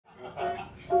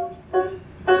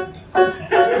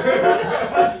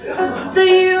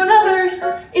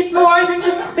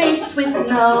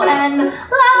S-O-N.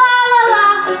 La la la la.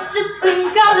 Just think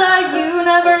of the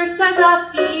universe as a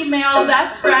female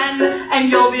best friend, and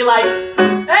you'll be like,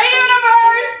 hey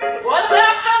universe, what's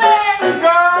happening,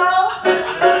 girl?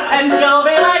 And she'll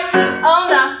be like, oh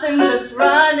nothing, just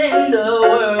running the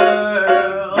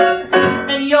world.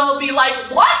 And you'll be like,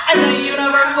 what? And the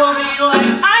universe will be like,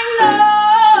 I know.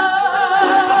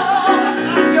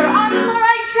 You're on the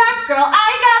right track, girl. I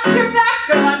got your back,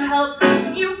 girl. I'm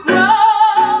helping you grow.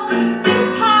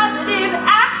 Think positive,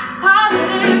 act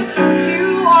positive.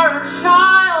 You are a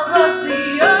child of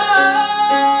the earth.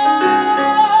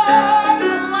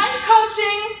 Life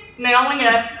coaching, nailing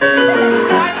it.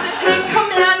 Time to take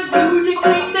command. You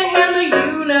dictate the hand the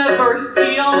universe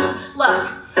deals. Look,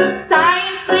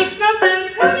 science makes no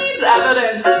sense. Who needs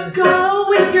evidence? Go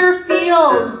with your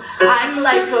feels. I'm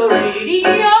like a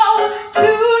radio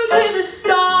tuned to the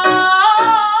stars.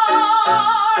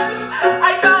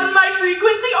 I found my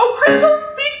frequency. Oh, crystals,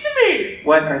 speak to me.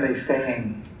 What are they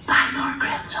saying? Buy more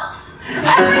crystals.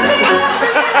 Everything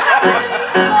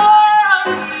happens for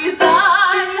a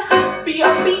reason. Be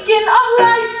a beacon of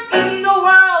light in the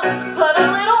world. Put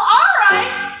a little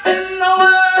alright in the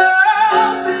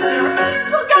world. There are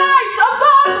spiritual guides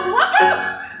above. Look up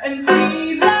and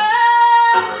see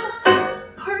them.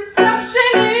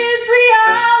 Perception is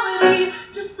reality.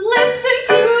 Just listen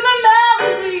to the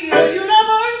melody. The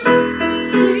universe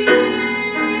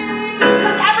sings.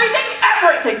 'Cause everything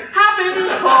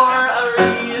happens for a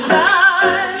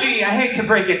reason. Gee, I hate to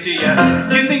break it to you.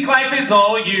 You think life is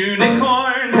all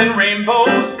unicorns and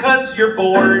rainbows 'cause you're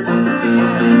bored.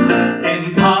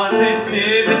 And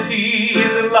positivity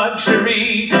is a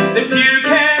luxury that few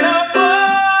can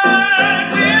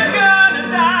afford. We're gonna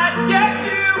die, yes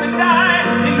you and I,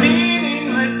 in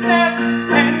meaninglessness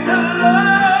and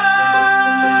alone.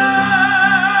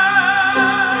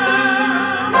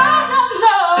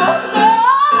 No.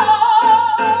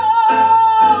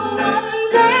 One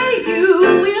day you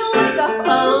will wake up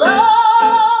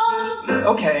alone.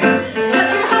 Okay.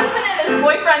 Because your husband and his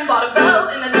boyfriend bought a boat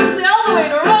and then they sailed away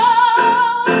to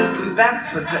Rome. That's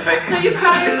specific. So you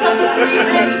cry yourself to sleep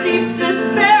in deep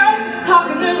despair,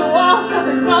 talking to the walls because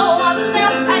there's no one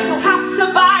there, and you'll have to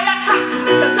buy a cat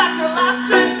because that's your last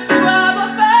chance to have a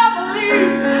family.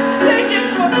 Take it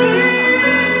from me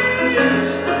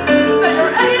that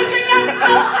you're aging and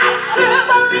still have to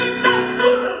believe that.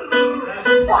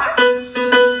 What?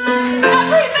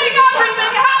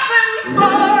 Everything happens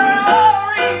for a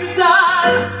reason.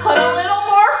 Put a little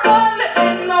more fun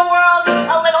in the world, a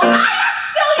little I am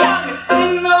still young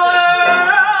in the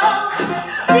world.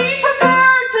 Be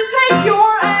prepared to take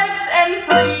your eggs and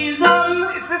freeze them.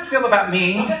 Is this still about me?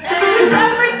 'Cause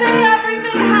everything happens.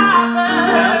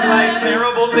 Sounds like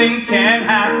terrible things can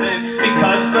happen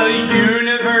because the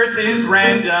universe is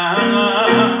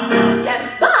random.